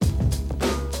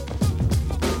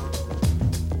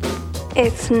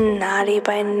It's Naughty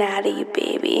by Natty,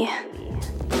 baby.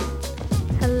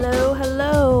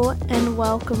 Hello, and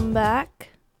welcome back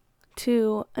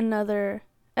to another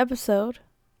episode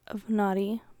of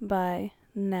Naughty by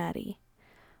Natty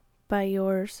by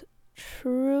yours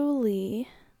truly,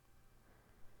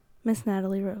 Miss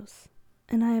Natalie Rose.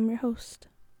 And I am your host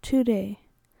today.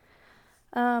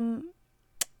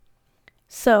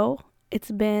 So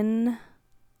it's been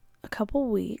a couple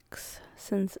weeks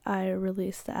since I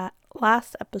released that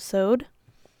last episode,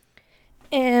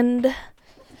 and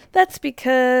that's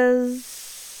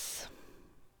because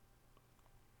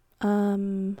I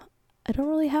don't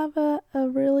really have a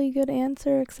really good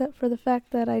answer, except for the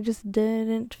fact that I just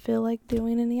didn't feel like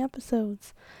doing any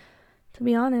episodes, to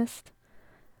be honest.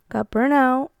 Got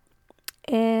burnout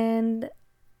and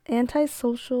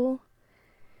antisocial,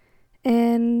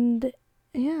 and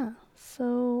yeah,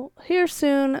 so here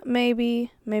soon,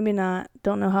 maybe not,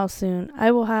 don't know how soon,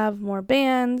 I will have more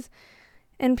bands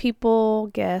and people,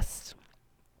 guests.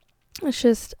 It's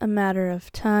just a matter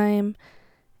of time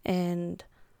and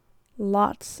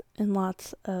lots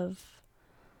of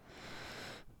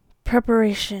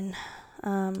preparation.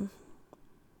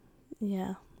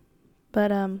 Yeah.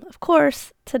 But of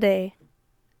course, today,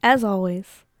 as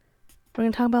always, we're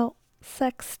going to talk about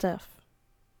sex stuff.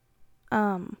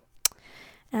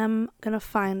 I'm going to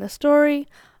find a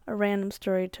random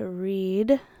story to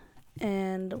read,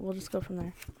 and we'll just go from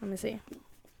there. Let me see.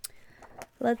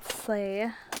 Let's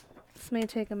play. This may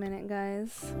take a minute,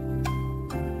 guys.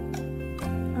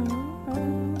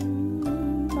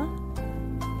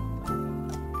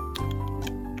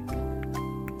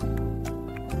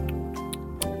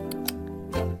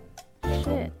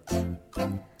 Shit.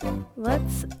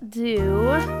 Let's do...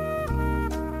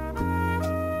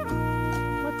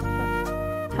 What the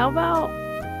fuck? How about...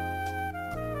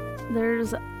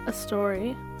 There's a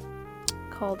story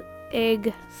called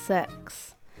Egg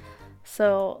Sex.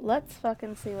 So let's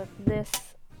fucking see what this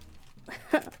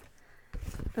is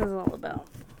all about,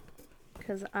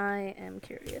 because I am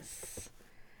curious.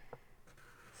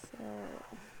 So,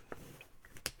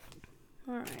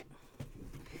 alright.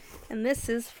 And this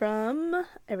is from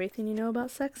Everything You Know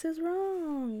About Sex Is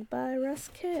Wrong by Russ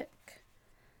Kick.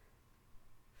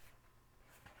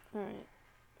 Alright,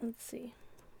 let's see.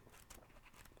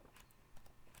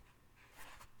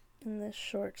 And this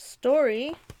short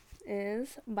story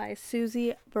is by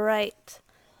Susie Bright.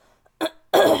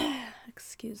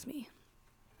 Excuse me.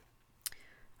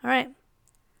 Alright.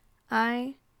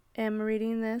 I am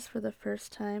reading this for the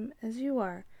first time as you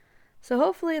are. So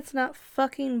hopefully it's not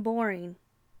fucking boring,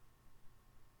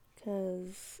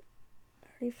 because I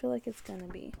already feel like it's gonna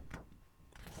be.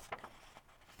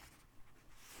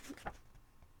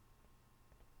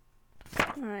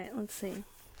 Alright, let's see.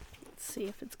 Let's see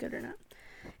if it's good or not.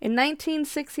 In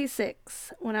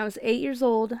 1966, when I was 8 years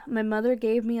old, my mother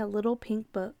gave me a little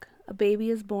pink book, A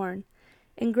Baby is Born.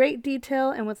 In great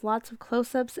detail and with lots of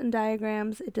close-ups and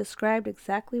diagrams, it described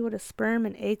exactly what a sperm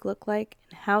and egg look like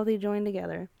and how they join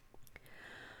together,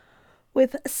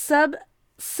 with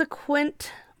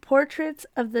subsequent portraits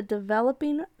of the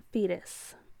developing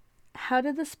fetus. How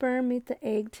did the sperm meet the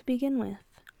egg to begin with?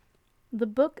 The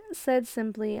book said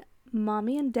simply,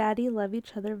 "Mommy and Daddy love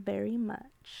each other very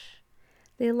much.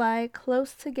 They lie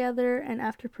close together, and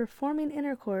after performing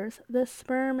intercourse, the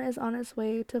sperm is on its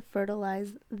way to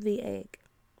fertilize the egg."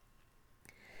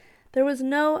 There was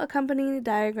no accompanying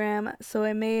diagram, so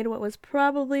I made what was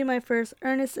probably my first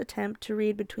earnest attempt to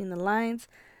read between the lines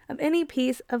of any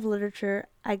piece of literature.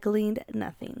 I gleaned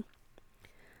nothing.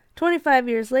 25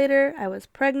 years later, I was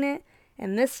pregnant,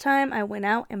 and this time I went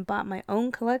out and bought my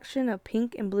own collection of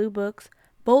pink and blue books,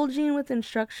 bulging with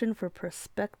instruction for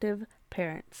prospective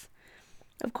parents.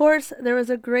 Of course, there was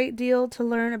a great deal to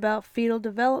learn about fetal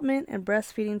development and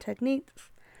breastfeeding techniques,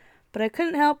 but I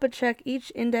couldn't help but check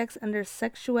each index under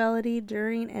sexuality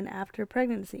during and after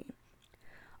pregnancy.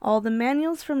 All the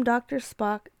manuals from Dr.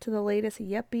 Spock to the latest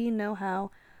yuppie know-how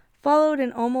followed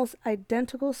an almost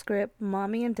identical script: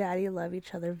 Mommy and Daddy love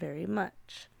each other very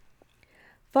much.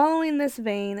 Following this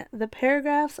vein, the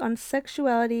paragraphs on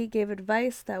sexuality gave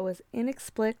advice that was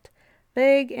inexplicit,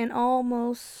 vague, and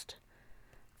almost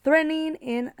threatening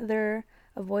in their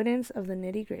avoidance of the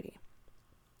nitty-gritty.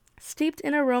 Steeped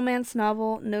in a romance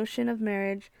novel notion of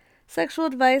marriage, sexual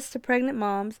advice to pregnant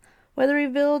moms, whether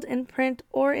revealed in print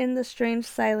or in the strange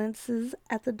silences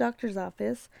at the doctor's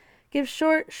office, gives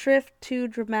short shrift to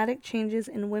dramatic changes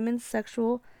in women's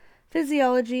sexual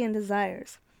physiology and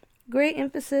desires. Great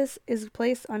emphasis is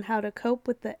placed on how to cope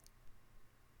with the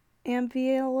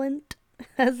ambivalent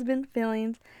husband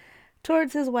feelings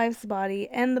towards his wife's body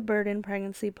and the burden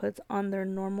pregnancy puts on their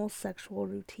normal sexual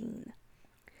routine.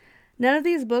 None of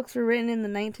these books were written in the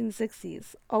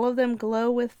 1960s. All of them glow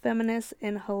with feminist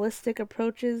and holistic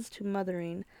approaches to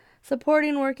mothering,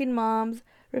 supporting working moms,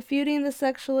 refuting the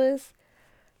sexist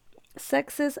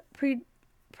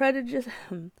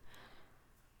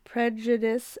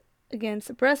prejudice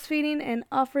against breastfeeding, and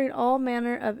offering all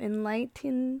manner of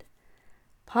enlightened,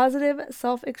 positive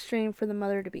self-extreme for the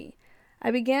mother-to-be. I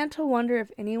began to wonder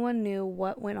if anyone knew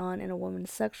what went on in a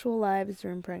woman's sexual lives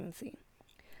during pregnancy.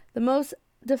 The most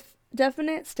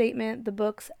definite statement the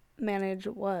books managed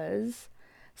was,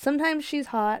 sometimes she's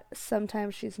hot,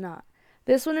 sometimes she's not.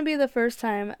 This wouldn't be the first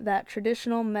time that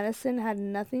traditional medicine had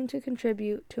nothing to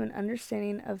contribute to an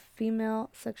understanding of female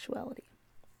sexuality.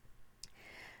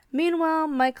 Meanwhile,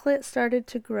 my clit started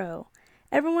to grow.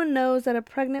 Everyone knows that a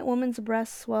pregnant woman's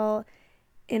breasts swell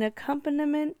in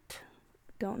accompaniment,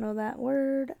 don't know that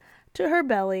word, to her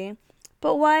belly,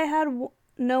 but why had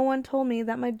no one told me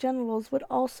that my genitals would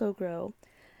also grow?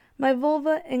 My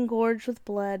vulva engorged with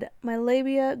blood, my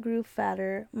labia grew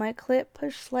fatter, my clit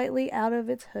pushed slightly out of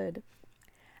its hood.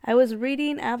 I was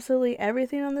reading absolutely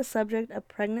everything on the subject of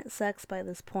pregnant sex by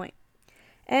this point,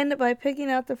 and by picking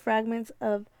out the fragments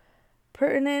of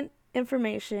pertinent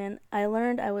information, I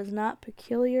learned I was not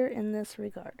peculiar in this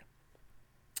regard.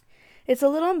 It's a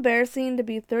little embarrassing to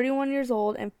be 31 years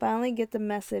old and finally get the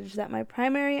message that my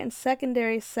primary and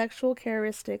secondary sexual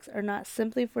characteristics are not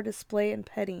simply for display and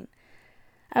petting.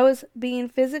 I was being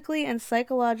physically and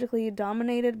psychologically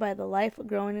dominated by the life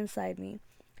growing inside me.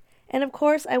 And of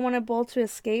course, I wanted both to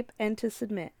escape and to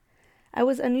submit. I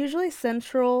was unusually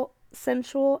sensual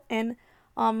and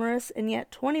amorous, and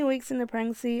yet 20 weeks into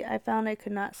pregnancy, I found I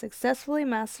could not successfully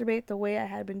masturbate the way I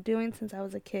had been doing since I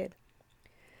was a kid.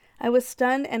 I was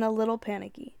stunned and a little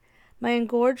panicky. My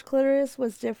engorged clitoris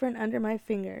was different under my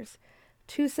fingers,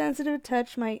 too sensitive to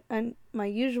touch my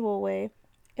usual way,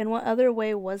 and what other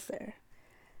way was there?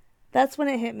 That's when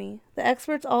it hit me. The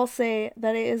experts all say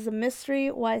that it is a mystery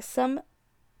why some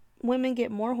women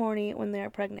get more horny when they are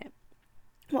pregnant,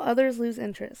 while others lose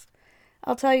interest.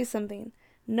 I'll tell you something.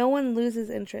 No one loses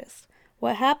interest.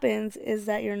 What happens is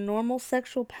that your normal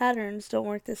sexual patterns don't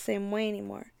work the same way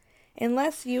anymore.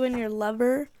 Unless you and your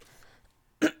lover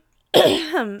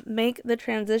make the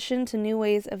transition to new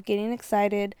ways of getting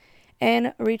excited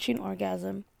and reaching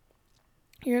orgasm,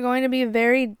 you're going to be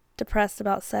very depressed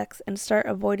about sex and start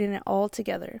avoiding it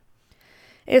altogether.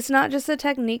 It's not just a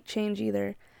technique change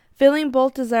either. Feeling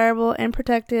both desirable and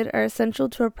protected are essential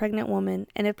to a pregnant woman,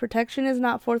 and if protection is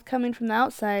not forthcoming from the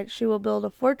outside, she will build a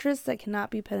fortress that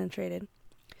cannot be penetrated.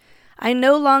 I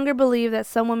no longer believe that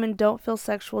some women don't feel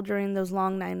sexual during those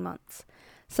long 9 months.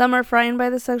 Some are frightened by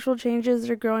the sexual changes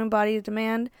their growing bodies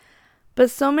demand,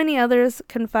 but so many others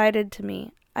confided to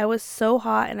me. I was so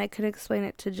hot and I couldn't explain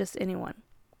it to just anyone.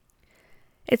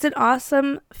 It's an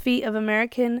awesome feat of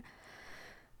American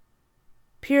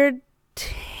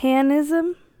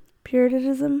puritanism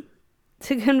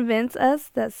to convince us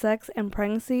that sex and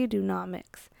pregnancy do not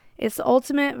mix. It's the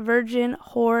ultimate virgin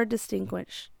whore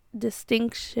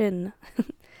distinction.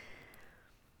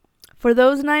 For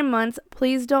those 9 months,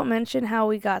 please don't mention how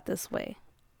we got this way,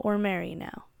 or Mary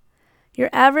now. Your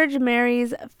average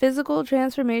Mary's physical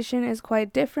transformation is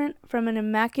quite different from an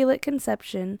immaculate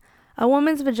conception. A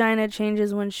woman's vagina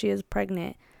changes when she is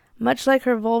pregnant, much like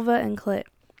her vulva and clit.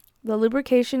 The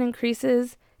lubrication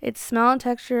increases, its smell and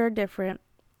texture are different,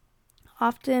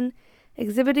 often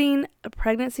exhibiting a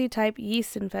pregnancy-type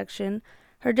yeast infection.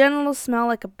 Her genitals smell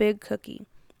like a big cookie.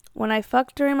 When I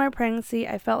fucked during my pregnancy,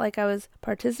 I felt like I was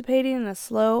participating in a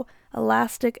slow,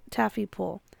 elastic taffy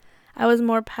pull. I was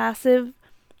more passive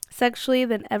sexually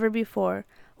than ever before,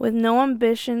 with no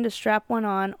ambition to strap one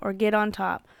on or get on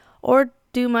top, or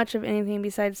do much of anything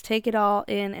besides take it all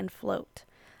in and float.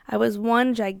 I was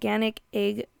one gigantic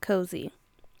egg cozy.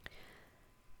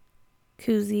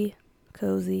 Cozy.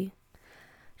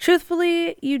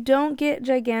 Truthfully, you don't get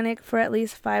gigantic for at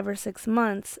least 5 or 6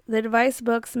 months. The advice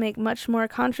books make much more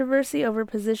controversy over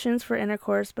positions for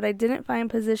intercourse, but I didn't find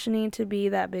positioning to be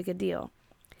that big a deal.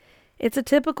 It's a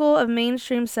typical of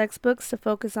mainstream sex books to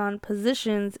focus on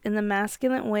positions in the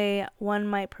masculine way one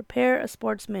might prepare a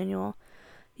sports manual.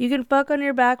 You can fuck on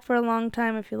your back for a long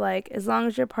time if you like, as long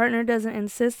as your partner doesn't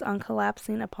insist on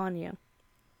collapsing upon you.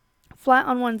 Flat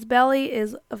on one's belly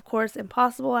is, of course,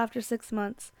 impossible after 6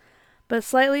 months, but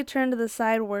slightly turned to the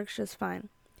side works just fine.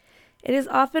 It is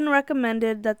often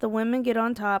recommended that the women get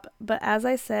on top, but as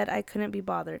I said, I couldn't be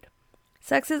bothered.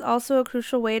 Sex is also a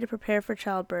crucial way to prepare for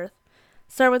childbirth.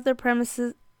 Start with the premise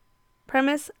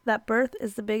that birth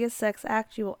is the biggest sex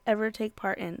act you will ever take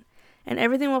part in, and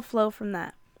everything will flow from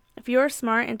that. If you are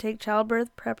smart and take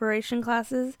childbirth preparation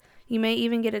classes, you may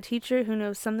even get a teacher who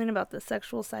knows something about the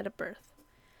sexual side of birth.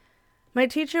 My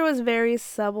teacher was very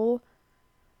subtle.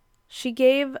 She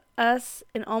gave us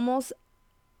an almost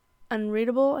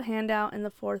unreadable handout in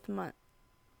the 4th month.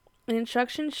 An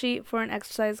instruction sheet for an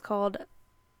exercise called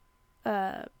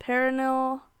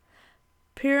perineal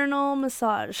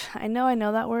massage. I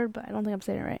know that word, but I don't think I'm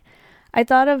saying it right. I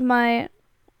thought of my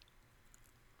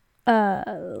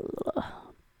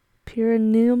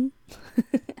perineum,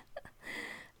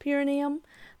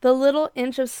 the little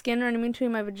inch of skin running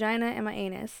between my vagina and my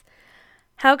anus.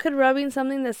 How could rubbing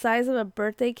something the size of a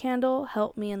birthday candle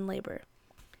help me in labor?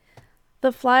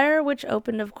 The flyer, which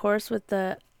opened, of course, with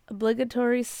the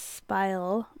obligatory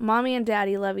spile, "Mommy and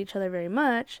Daddy love each other very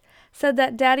much," said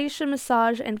that Daddy should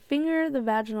massage and finger the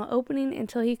vaginal opening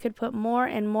until he could put more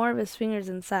and more of his fingers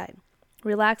inside,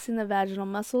 relaxing the vaginal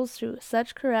muscles through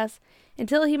such caress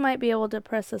until he might be able to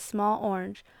press a small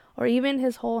orange or even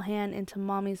his whole hand into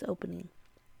Mommy's opening.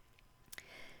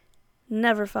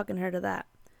 Never fucking heard of that.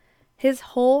 His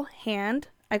whole hand?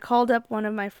 I called up one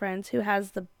of my friends who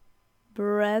has the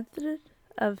breadth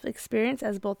of experience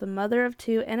as both a mother of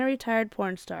 2 and a retired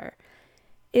porn star.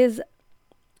 Is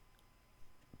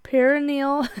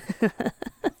perineal...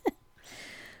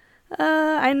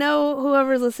 I know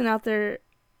whoever's listening out there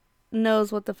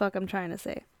knows what the fuck I'm trying to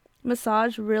say.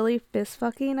 Massage really fist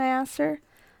fucking? I asked her.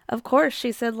 Of course,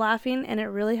 she said, laughing, and it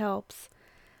really helps.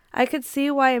 I could see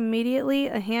why immediately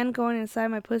a hand going inside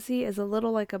my pussy is a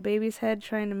little like a baby's head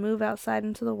trying to move outside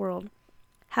into the world.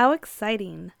 How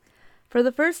exciting. For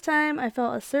the first time, I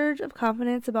felt a surge of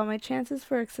confidence about my chances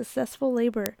for a successful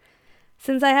labor.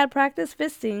 Since I had practiced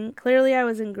fisting, clearly I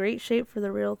was in great shape for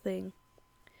the real thing.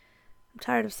 I'm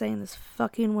tired of saying this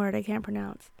fucking word I can't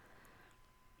pronounce.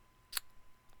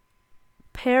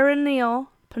 Perineal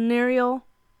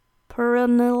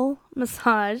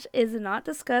massage is not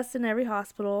discussed in every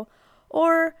hospital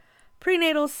or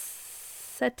prenatal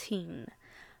setting.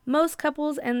 Most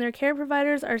couples and their care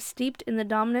providers are steeped in the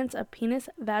dominance of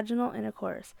penis-vaginal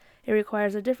intercourse. It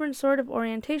requires a different sort of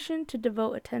orientation to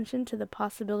devote attention to the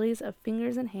possibilities of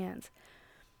fingers and hands.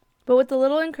 But with a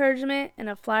little encouragement and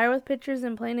a flyer with pictures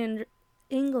in plain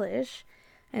English,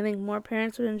 I think more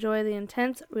parents would enjoy the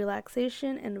intense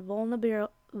relaxation and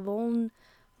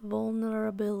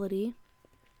vulnerability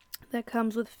that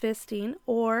comes with fisting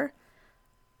or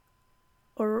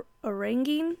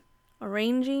arranging,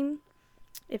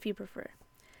 if you prefer.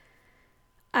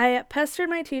 I pestered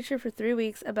my teacher for 3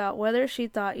 weeks about whether she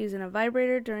thought using a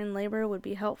vibrator during labor would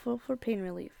be helpful for pain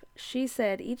relief. She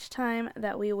said each time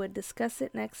that we would discuss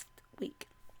it next week.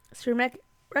 She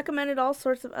recommended all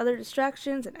sorts of other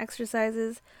distractions and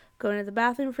exercises, going to the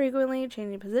bathroom frequently,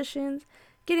 changing positions,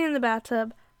 getting in the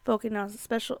bathtub, focusing on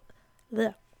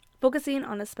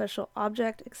a special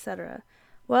object, etc.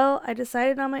 Well, I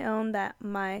decided on my own that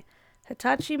my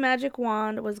Hitachi magic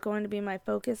wand was going to be my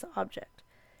focus object.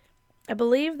 I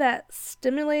believe that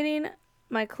stimulating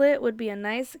my clit would be a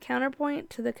nice counterpoint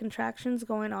to the contractions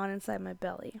going on inside my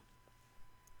belly.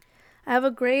 I have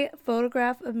a great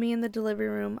photograph of me in the delivery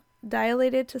room,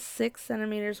 dilated to 6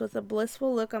 centimeters with a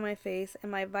blissful look on my face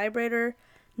and my vibrator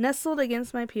nestled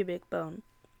against my pubic bone.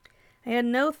 I had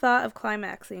no thought of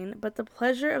climaxing, but the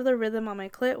pleasure of the rhythm on my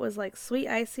clit was like sweet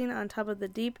icing on top of the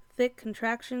deep, thick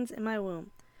contractions in my womb.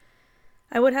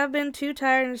 I would have been too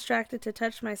tired and distracted to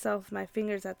touch myself with my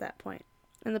fingers at that point,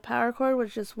 and the power cord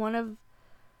was just one of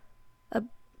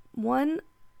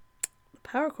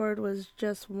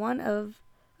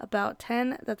about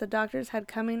 10 that the doctors had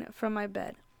coming from my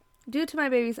bed. Due to my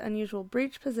baby's unusual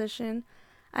breech position,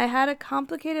 I had a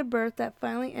complicated birth that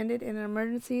finally ended in an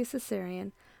emergency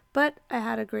cesarean, but I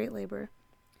had a great labor.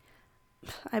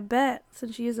 I bet,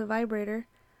 since she used a vibrator.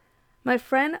 My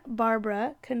friend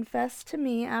Barbara confessed to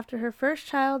me after her first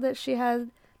child that she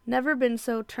had never been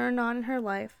so turned on in her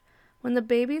life. When the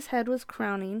baby's head was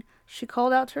crowning, she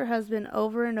called out to her husband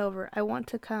over and over, "I want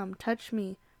to come. Touch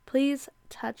me. Please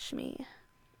touch me."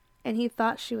 And he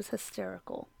thought she was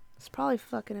hysterical. He's probably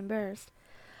fucking embarrassed.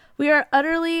 We are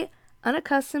utterly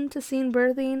unaccustomed to seeing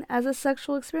birthing as a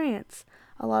sexual experience.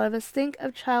 A lot of us think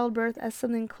of childbirth as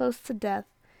something close to death.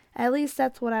 At least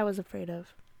that's what I was afraid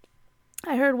of.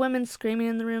 I heard women screaming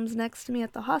in the rooms next to me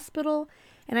at the hospital,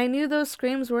 and I knew those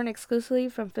screams weren't exclusively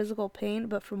from physical pain,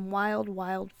 but from wild,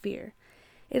 wild fear.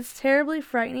 It's terribly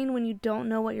frightening when you don't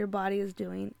know what your body is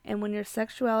doing, and when your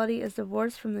sexuality is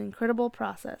divorced from the incredible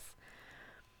process.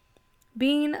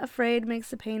 Being afraid makes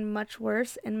the pain much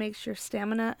worse and makes your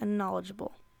stamina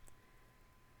unknowledgeable.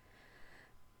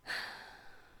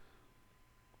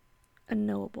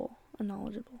 Unknowledgeable.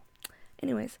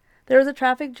 Anyways, There was a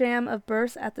traffic jam of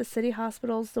births at the city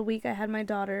hospitals the week I had my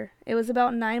daughter. It was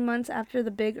about 9 months after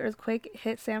the big earthquake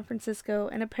hit San Francisco,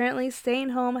 and apparently staying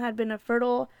home had been a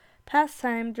fertile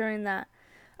pastime during that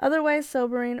otherwise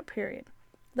sobering period.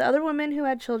 The other women who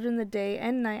had children the day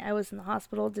and night I was in the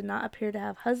hospital did not appear to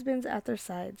have husbands at their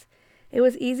sides. It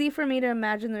was easy for me to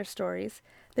imagine their stories.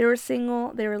 They were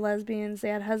single, they were lesbians, they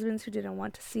had husbands who didn't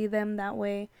want to see them that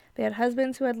way, they had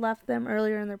husbands who had left them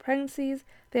earlier in their pregnancies,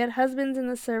 they had husbands in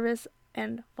the service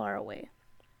and far away.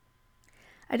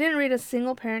 I didn't read a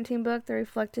single parenting book that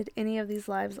reflected any of these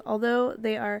lives, although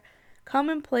they are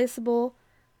commonplace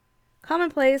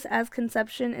as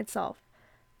conception itself.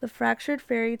 The fractured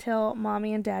fairy tale,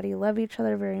 mommy and daddy love each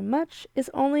other very much, is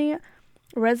only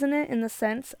resonant in the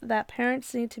sense that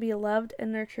parents need to be loved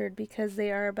and nurtured because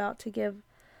they are about to give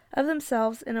of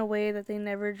themselves in a way that they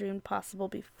never dreamed possible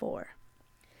before.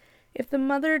 If the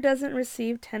mother doesn't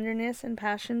receive tenderness and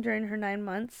passion during her 9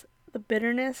 months, the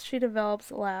bitterness she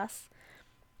develops lasts,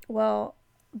 well,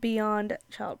 beyond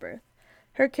childbirth.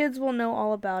 Her kids will know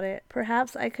all about it.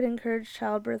 Perhaps I could encourage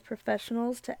childbirth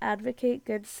professionals to advocate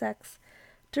good sex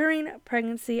during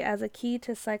pregnancy as a key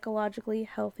to psychologically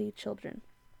healthy children.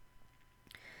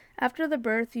 After the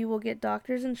birth, you will get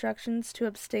doctor's instructions to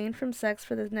abstain from sex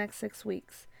for the next 6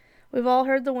 weeks. We've all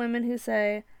heard the women who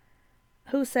says,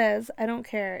 I don't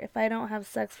care if I don't have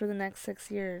sex for the next 6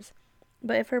 years.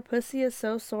 But if her pussy is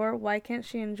so sore, why can't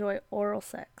she enjoy oral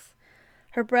sex?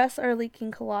 Her breasts are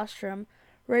leaking colostrum,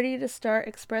 ready to start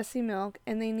expressing milk,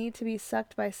 and they need to be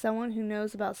sucked by someone who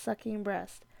knows about sucking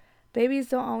breast. Babies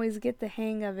don't always get the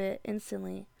hang of it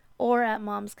instantly, or at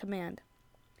mom's command.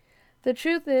 The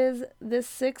truth is, this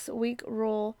 6-week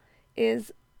rule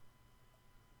is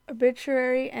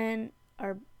arbitrary,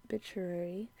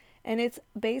 and it's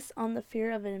based on the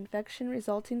fear of an infection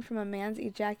resulting from a man's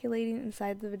ejaculating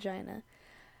inside the vagina.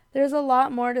 There's a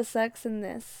lot more to sex than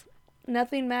this.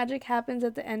 Nothing magic happens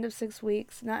at the end of 6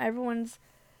 weeks. Not everyone's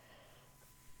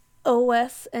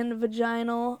OS and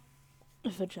vaginal.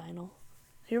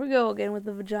 Here we go again with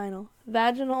the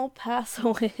vaginal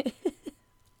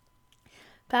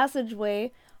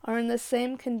passageway are in the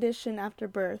same condition after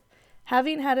birth.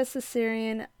 Having had a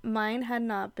cesarean, mine had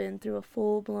not been through a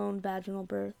full-blown vaginal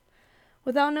birth.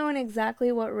 Without knowing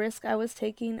exactly what risk I was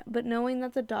taking, but knowing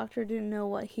that the doctor didn't know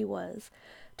what he was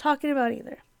talking about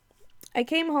either, I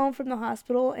came home from the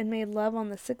hospital and made love on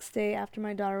the 6th day after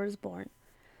my daughter was born.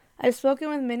 I've spoken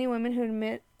with many women who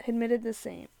admitted the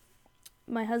same.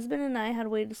 My husband and I had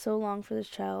waited so long for this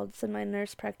child, said my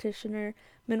nurse practitioner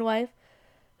midwife,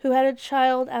 who had a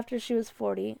child after she was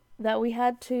 40, that we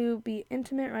had to be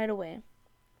intimate right away.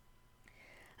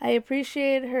 I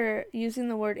appreciate her using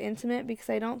the word intimate because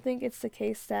I don't think it's the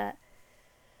case that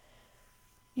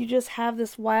you just have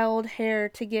this wild hair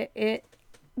to get it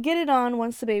on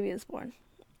once the baby is born.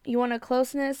 You want a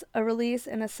closeness, a release,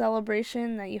 and a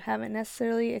celebration that you haven't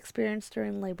necessarily experienced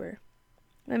during labor.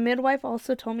 My midwife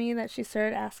also told me that she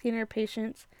started asking her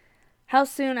patients how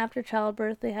soon after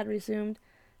childbirth they had resumed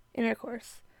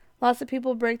intercourse. Lots of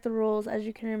people break the rules, as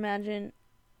you can imagine,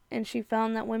 and she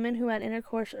found that women who had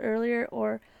intercourse earlier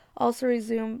or also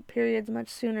resumed periods much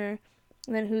sooner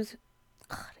than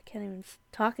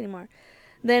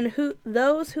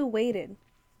those who waited.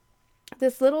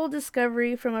 This little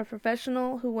discovery from a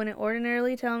professional who wouldn't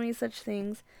ordinarily tell me such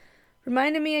things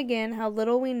reminded me again how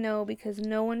little we know because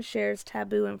no one shares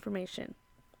taboo information.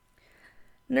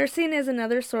 Nursing is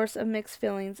another source of mixed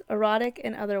feelings, erotic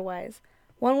and otherwise.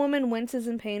 One woman winces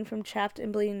in pain from chapped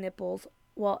and bleeding nipples,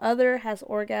 while other has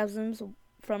orgasms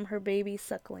from her baby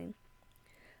suckling.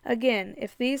 Again,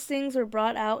 if these things were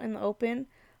brought out in the open,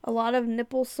 a lot of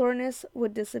nipple soreness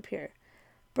would disappear.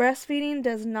 Breastfeeding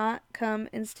does not come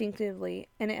instinctively,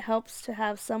 and it helps to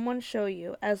have someone show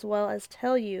you, as well as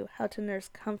tell you, how to nurse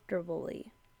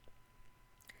comfortably.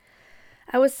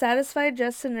 I was satisfied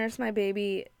just to nurse my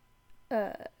baby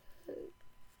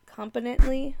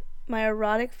competently. My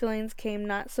erotic feelings came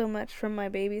not so much from my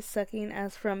baby's sucking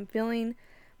as from feeling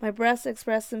my breasts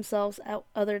express themselves at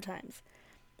other times.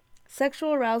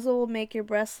 Sexual arousal will make your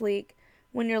breasts leak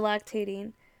when you're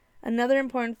lactating. Another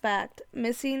important fact,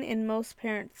 missing in most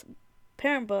parent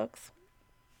books.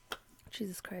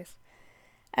 Jesus Christ.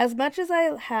 As much as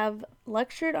I have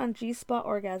lectured on G-spot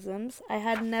orgasms, I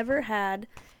had never had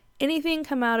anything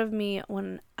come out of me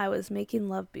when I was making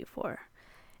love before.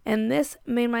 And this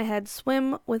made my head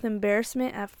swim with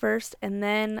embarrassment at first and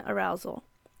then arousal.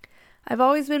 I've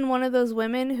always been one of those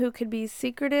women who could be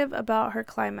secretive about her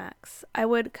climax. I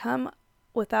would come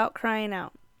without crying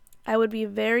out. I would be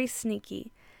very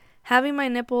sneaky, having my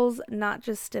nipples not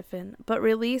just stiffen, but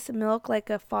release milk like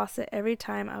a faucet every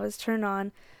time I was turned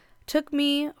on Took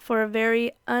me for a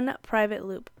very unprivate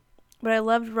loop, but I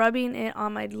loved rubbing it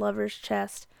on my lover's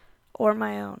chest or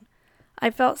my own. I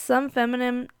felt some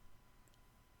feminine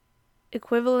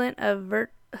equivalent of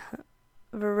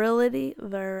virility,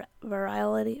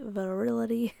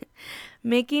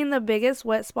 making the biggest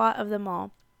wet spot of them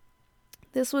all.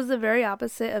 This was the very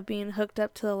opposite of being hooked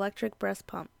up to the electric breast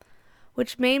pump,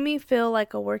 which made me feel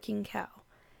like a working cow.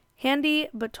 Handy,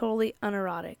 but totally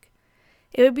unerotic.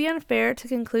 It would be unfair to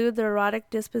conclude the erotic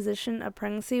disposition of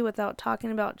pregnancy without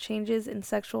talking about changes in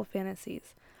sexual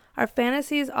fantasies. Our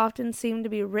fantasies often seem to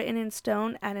be written in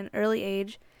stone at an early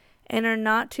age and are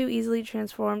not too easily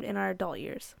transformed in our adult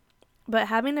years. But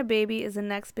having a baby is the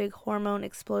next big hormone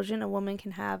explosion a woman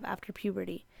can have after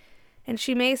puberty, and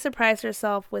she may surprise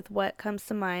herself with what comes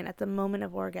to mind at the moment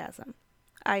of orgasm.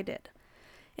 I did.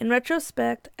 In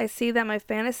retrospect, I see that my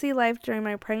fantasy life during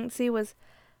my pregnancy was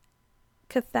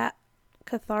cathartic,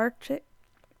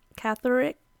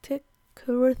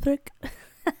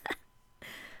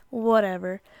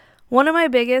 whatever. One of my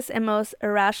biggest and most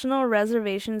irrational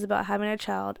reservations about having a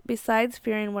child, besides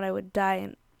fearing that I would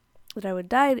die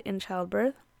in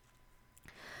childbirth,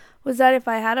 was that if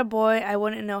I had a boy, I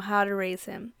wouldn't know how to raise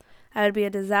him. I would be a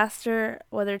disaster,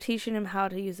 whether teaching him how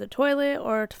to use a toilet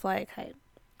or to fly a kite.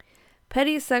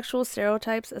 Petty sexual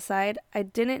stereotypes aside, I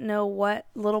didn't know what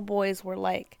little boys were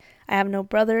like. I have no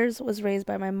brothers, was raised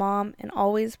by my mom, and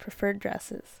always preferred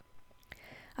dresses.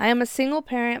 I am a single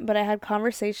parent, but I had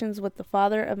conversations with the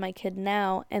father of my kid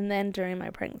now and then during my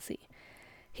pregnancy.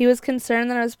 He was concerned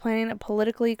that I was planning a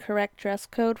politically correct dress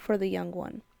code for the young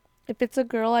one. If it's a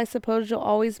girl, I suppose you'll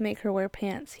always make her wear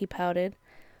pants, he pouted.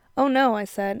 Oh no, I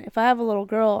said. If I have a little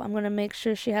girl, I'm going to make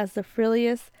sure she has the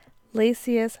frilliest,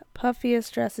 laciest,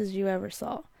 puffiest dresses you ever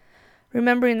saw,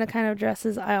 remembering the kind of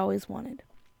dresses I always wanted.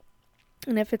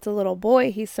 And if it's a little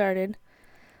boy, he started.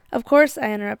 Of course,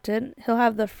 I interrupted. He'll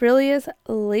have the frilliest,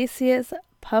 laciest,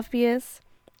 puffiest.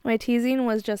 My teasing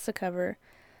was just a cover.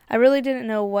 I really didn't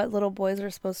know what little boys were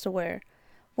supposed to wear.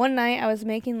 One night, I was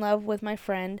making love with my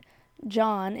friend,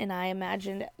 John, and I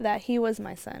imagined that he was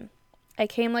my son. I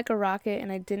came like a rocket,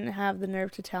 and I didn't have the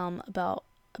nerve to tell him about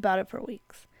it for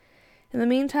weeks. In the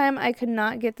meantime, I could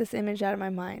not get this image out of my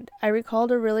mind. I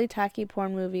recalled a really tacky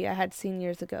porn movie I had seen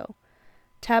years ago,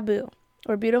 Taboo,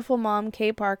 where beautiful mom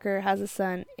Kay Parker has a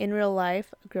son in real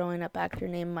life, a growing-up actor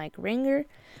named Mike Ringer,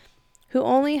 who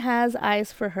only has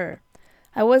eyes for her.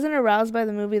 I wasn't aroused by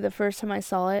the movie the first time I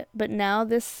saw it, but now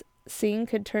this scene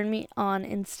could turn me on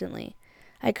instantly.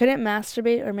 I couldn't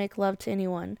masturbate or make love to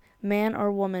anyone, man or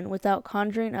woman, without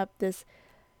conjuring up this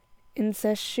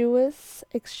incestuous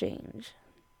exchange.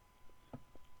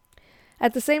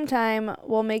 At the same time,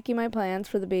 while making my plans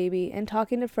for the baby and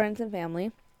talking to friends and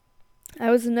family, I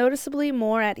was noticeably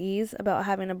more at ease about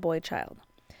having a boy child.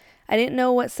 I didn't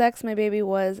know what sex my baby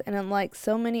was, and unlike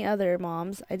so many other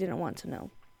moms, I didn't want to know.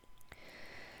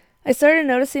 I started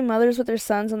noticing mothers with their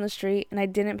sons on the street, and I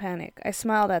didn't panic. I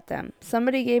smiled at them.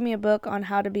 Somebody gave me a book on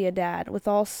how to be a dad, with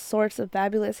all sorts of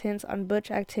fabulous hints on butch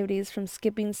activities from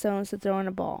skipping stones to throwing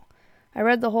a ball. I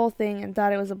read the whole thing and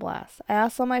thought it was a blast. I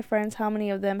asked all my friends how many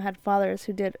of them had fathers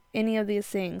who did any of these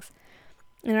things,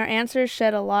 and our answers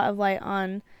shed a lot of light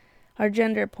on our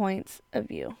gender points of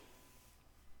view.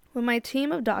 When my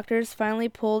team of doctors finally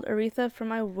pulled Aretha from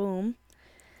my womb,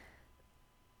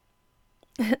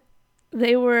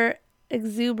 they were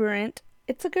exuberant.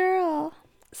 "It's a girl,"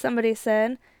 somebody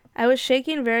said. I was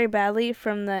shaking very badly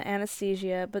from the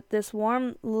anesthesia, but this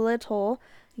warm little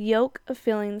yolk of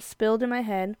feelings spilled in my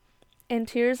head, and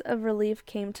tears of relief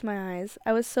came to my eyes.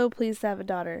 I was so pleased to have a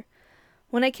daughter.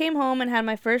 When I came home and had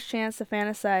my first chance to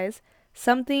fantasize,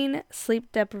 something sleep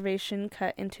deprivation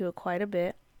cut into quite a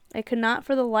bit. I could not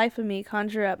for the life of me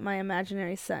conjure up my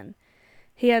imaginary son.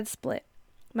 He had split.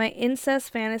 My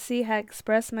incest fantasy had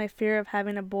expressed my fear of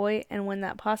having a boy, and when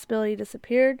that possibility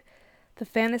disappeared, the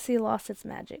fantasy lost its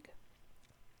magic.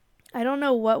 I don't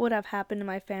know what would have happened to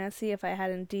my fantasy if I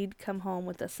had indeed come home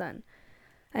with a son.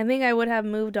 I think I would have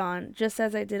moved on, just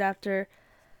as I did after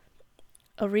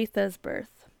Aretha's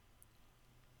birth,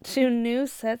 to new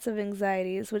sets of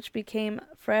anxieties, which became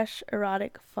fresh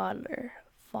erotic fodder.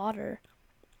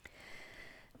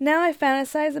 Now I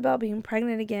fantasize about being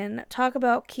pregnant again, talk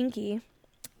about kinky.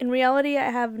 In reality,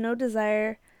 I have no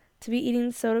desire to be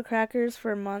eating soda crackers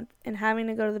for a month and having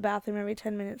to go to the bathroom every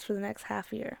 10 minutes for the next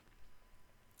half year.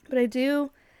 But I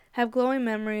do have glowing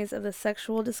memories of the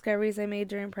sexual discoveries I made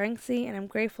during pregnancy, and I'm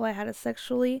grateful I had a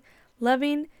sexually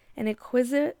loving and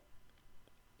inquisitive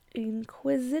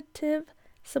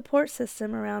support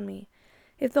system around me.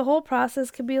 If the whole process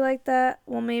could be like that,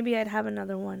 well, maybe I'd have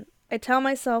another one I tell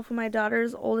myself when my daughter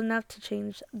is old enough to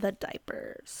change the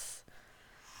diapers.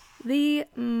 The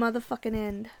motherfucking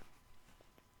end.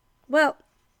 Well,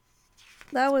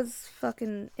 that was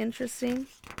fucking interesting.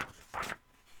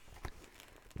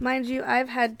 Mind you, I've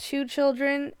had 2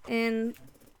 children and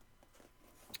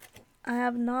I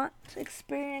have not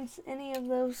experienced any of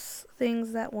those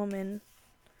things that woman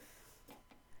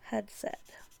had said.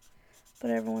 But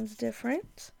everyone's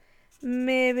different.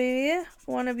 Maybe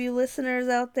one of you listeners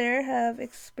out there have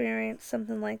experienced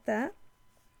something like that.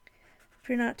 If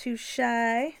you're not too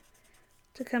shy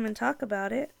to come and talk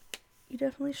about it, you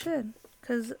definitely should.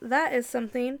 Because that is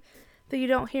something that you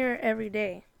don't hear every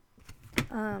day.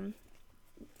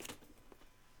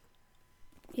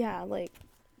 Yeah, like,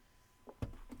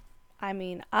 I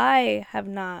mean, I have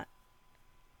not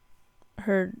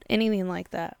heard anything like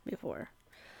that before.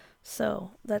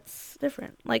 So that's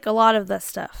different. Like a lot of that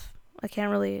stuff. I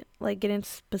can't really like get into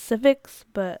specifics,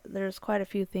 but there's quite a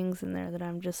few things in there that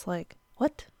I'm just like,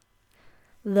 what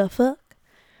the fuck?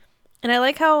 And I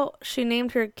like how she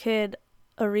named her kid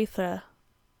Aretha.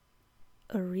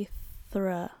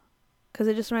 Because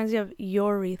it just reminds you of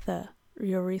urethra.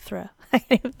 I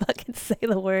can't even fucking say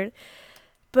the word.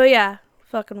 But yeah,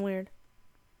 fucking weird.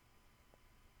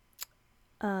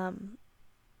 So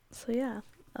yeah.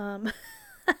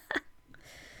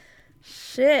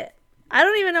 Shit. I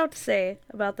don't even know what to say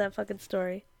about that fucking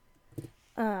story.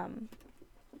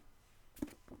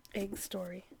 Egg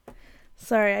story.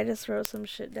 Sorry, I just wrote some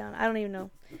shit down. I don't even know.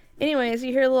 Anyways,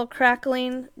 you hear a little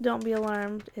crackling. Don't be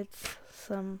alarmed. It's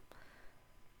some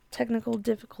technical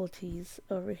difficulties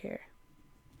over here.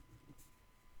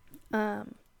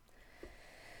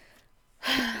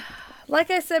 Like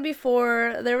I said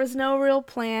before, there was no real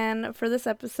plan for this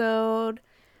episode.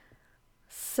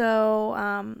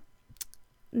 So,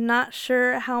 not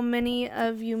sure how many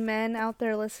of you men out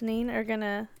there listening are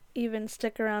gonna even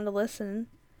stick around to listen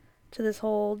to this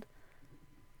whole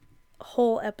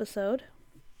episode.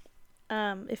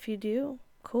 If you do,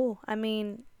 cool. I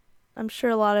mean, I'm sure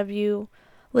a lot of you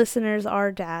listeners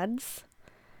are dads.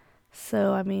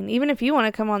 So, I mean, even if you want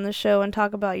to come on the show and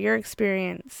talk about your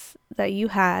experience that you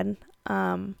had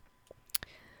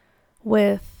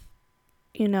with,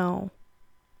 you know,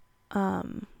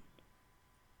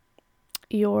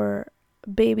 your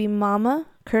baby mama,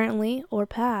 currently or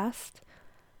past,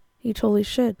 you totally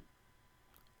should.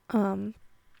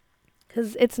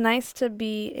 Because it's nice to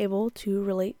be able to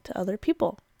relate to other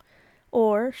people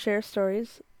or share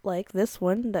stories like this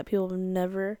one that people have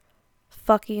never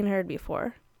fucking heard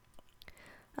before.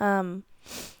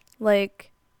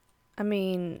 Like, I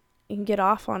mean, you can get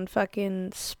off on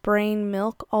fucking spraying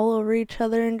milk all over each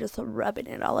other and just rubbing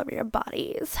it all over your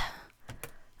bodies.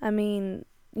 I mean,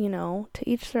 you know, to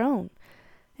each their own.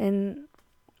 And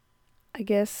I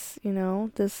guess, you know,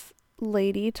 this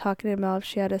lady talking about if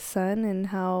she had a son and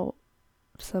how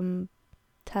some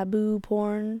taboo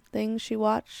porn thing she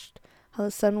watched, how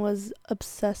the son was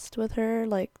obsessed with her,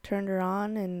 like turned her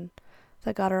on, and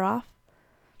that got her off.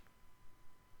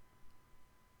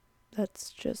 That's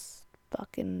just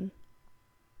fucking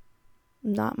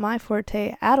not my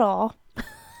forte at all.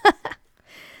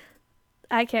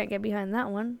 I can't get behind that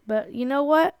one. But you know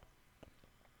what?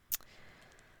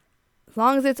 As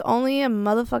long as it's only a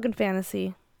motherfucking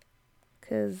fantasy.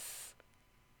 Because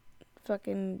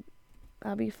fucking,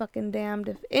 I'll be fucking damned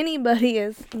if anybody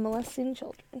is molesting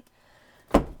children.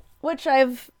 Which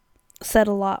I've said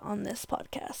a lot on this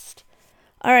podcast.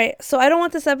 Alright, so I don't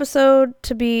want this episode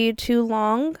to be too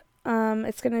long.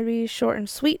 It's going to be short and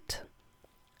sweet.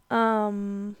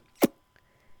 Let's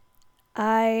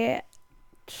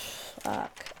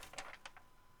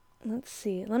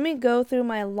see. Let me go through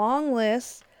my long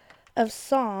list of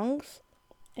songs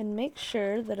and make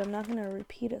sure that I'm not going to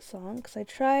repeat a song, because I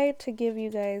try to give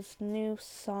you guys new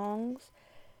songs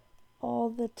all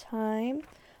the time.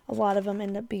 A lot of them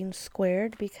end up being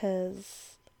squared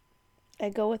because I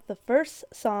go with the first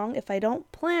song if I don't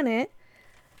plan it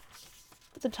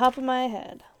at the top of my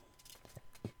head.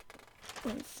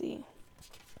 Let's see.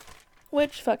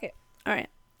 Fuck it. Alright.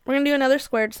 We're going to do another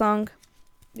squared song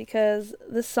because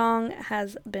this song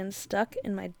has been stuck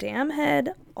in my damn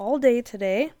head all day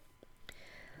today.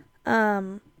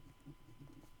 And,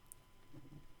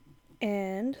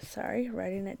 sorry,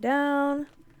 writing it down.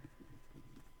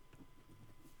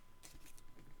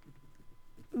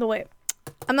 But wait.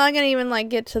 I'm not going to even,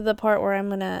 get to the part where I'm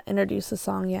going to introduce the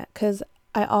song yet, because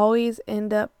I always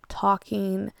end up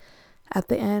talking at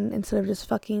the end instead of just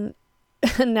fucking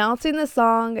announcing the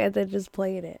song and then just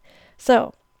playing it.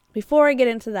 So, before I get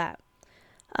into that,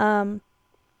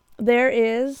 there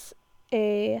is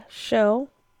a show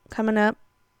coming up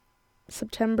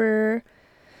September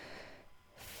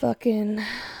fucking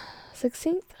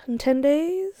 16th in 10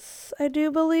 days, I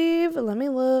do believe. Let me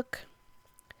look.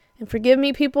 And forgive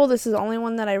me, people, this is the only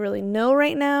one that I really know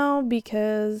right now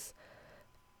because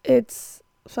it's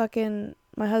fucking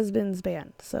my husband's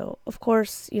band. So, of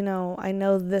course, you know, I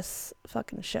know this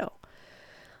fucking show.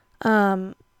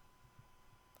 I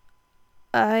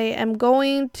am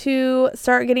going to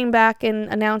start getting back and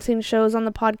announcing shows on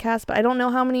the podcast, but I don't know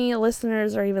how many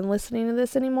listeners are even listening to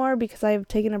this anymore because I've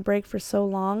taken a break for so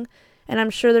long. And I'm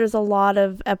sure there's a lot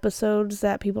of episodes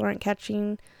that people aren't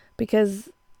catching because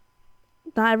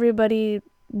not everybody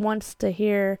wants to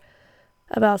hear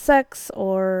about sex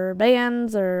or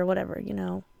bands or whatever, you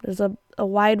know. There's a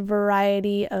wide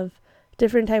variety of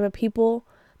different type of people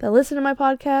that listen to my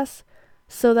podcast.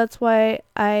 So that's why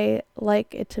I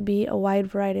like it to be a wide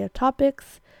variety of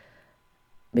topics,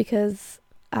 because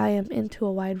I am into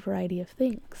a wide variety of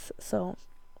things. So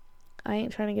I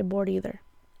ain't trying to get bored either.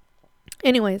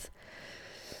 Anyways,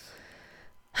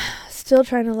 still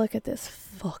trying to look at this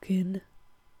fucking...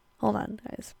 Hold on,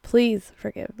 guys. Please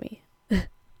forgive me.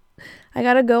 I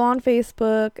gotta go on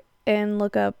Facebook and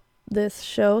look up this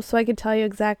show so I can tell you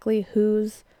exactly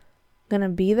who's gonna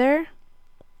be there.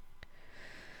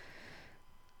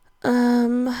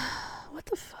 What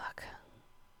the fuck?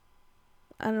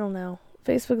 I don't know.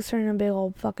 Facebook's turning a big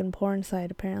old fucking porn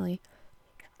site, apparently.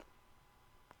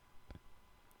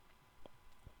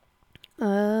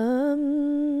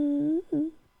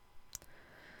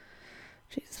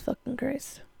 Jesus fucking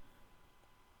Christ.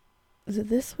 Is it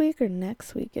this week or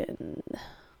next weekend? I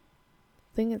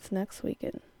think it's next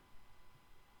weekend.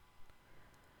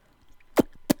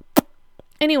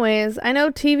 Anyways, I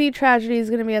know TV Tragedy is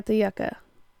going to be at the Yucca.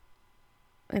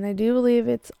 And I do believe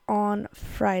it's on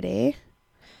Friday.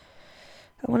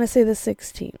 I want to say the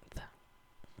 16th.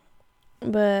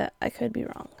 But I could be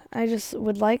wrong. I just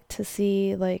would like to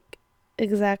see, like,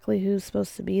 exactly who's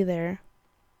supposed to be there.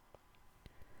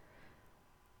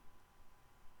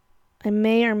 I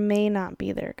may or may not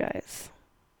be there, guys.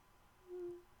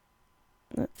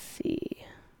 Let's see.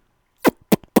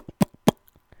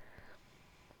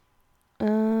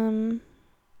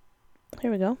 Here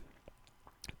we go.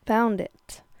 Found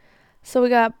it. So we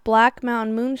got Black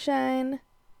Mountain Moonshine,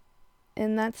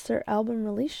 and that's their album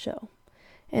release show.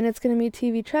 And it's going to be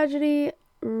TV Tragedy,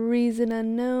 Reason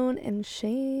Unknown, and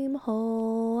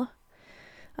Shamehole.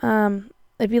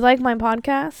 If you like my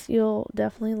podcast, you'll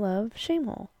definitely love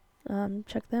Shamehole.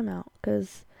 Check them out,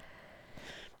 because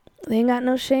they ain't got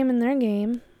no shame in their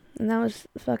game. And that was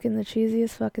fucking the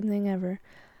cheesiest fucking thing ever.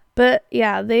 But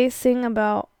yeah, they sing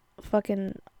about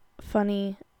fucking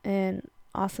funny and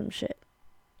awesome shit.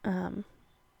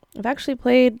 I've actually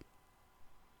played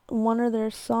one of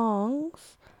their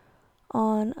songs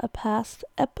on a past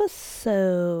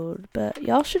episode, but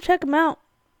y'all should check them out.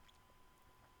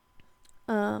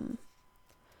 Trying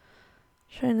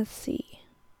to see.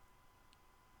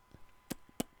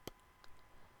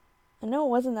 I know it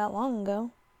wasn't that long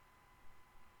ago.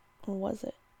 Or was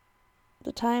it?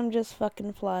 The time just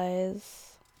fucking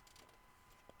flies.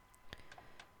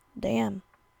 Damn.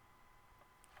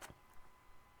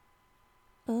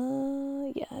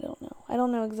 Yeah, I don't know. I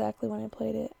don't know exactly when I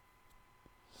played it.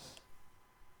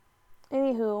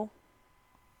 Anywho,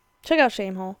 check out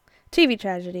Shamehole, TV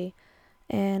Tragedy,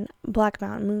 and Black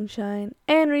Mountain Moonshine,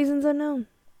 and Reasons Unknown.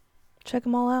 Check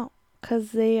them all out,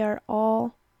 because they are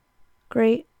all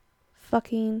great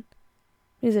fucking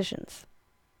musicians.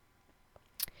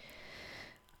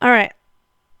 Alright.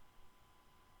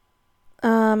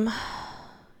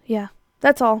 Yeah,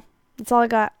 that's all. That's all I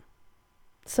got.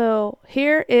 So,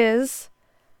 here is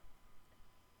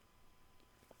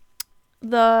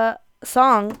the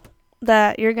song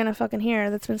that you're gonna fucking hear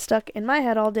that's been stuck in my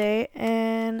head all day,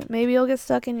 and maybe you'll get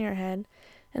stuck in your head.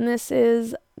 And this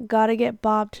is Gotta Get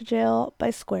Bob to Jail by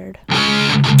Squared.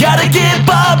 Gotta get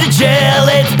Bob to jail.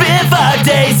 It's been 5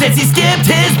 days since he skipped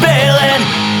his bail and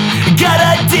got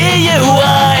a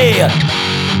DUI,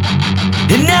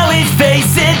 and now he's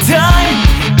facing time.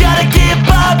 Gotta get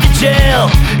Bob to jail.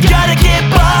 Gotta get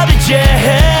Bob to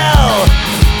jail.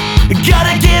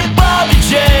 Gotta get Bob to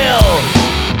jail.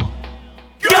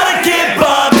 Gotta get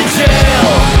Bob to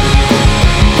jail.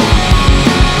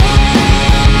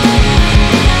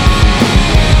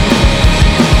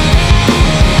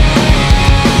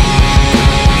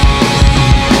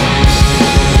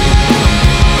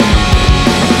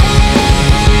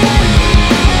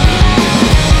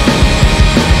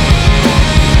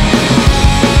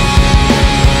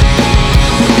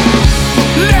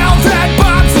 Now that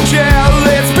Bob's in jail,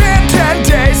 it's been 10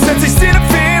 days.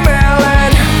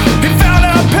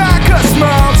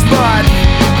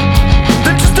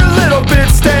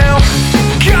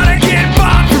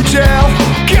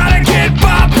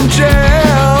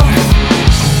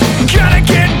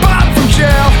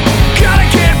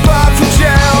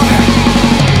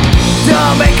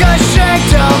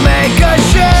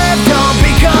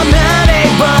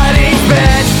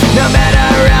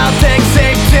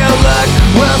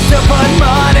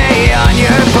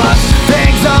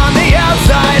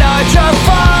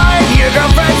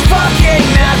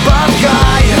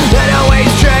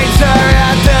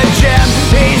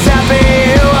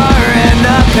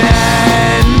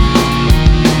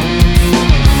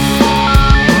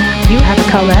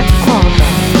 Colette Qualva.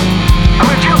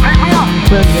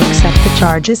 Will you accept the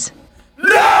charges?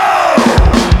 No!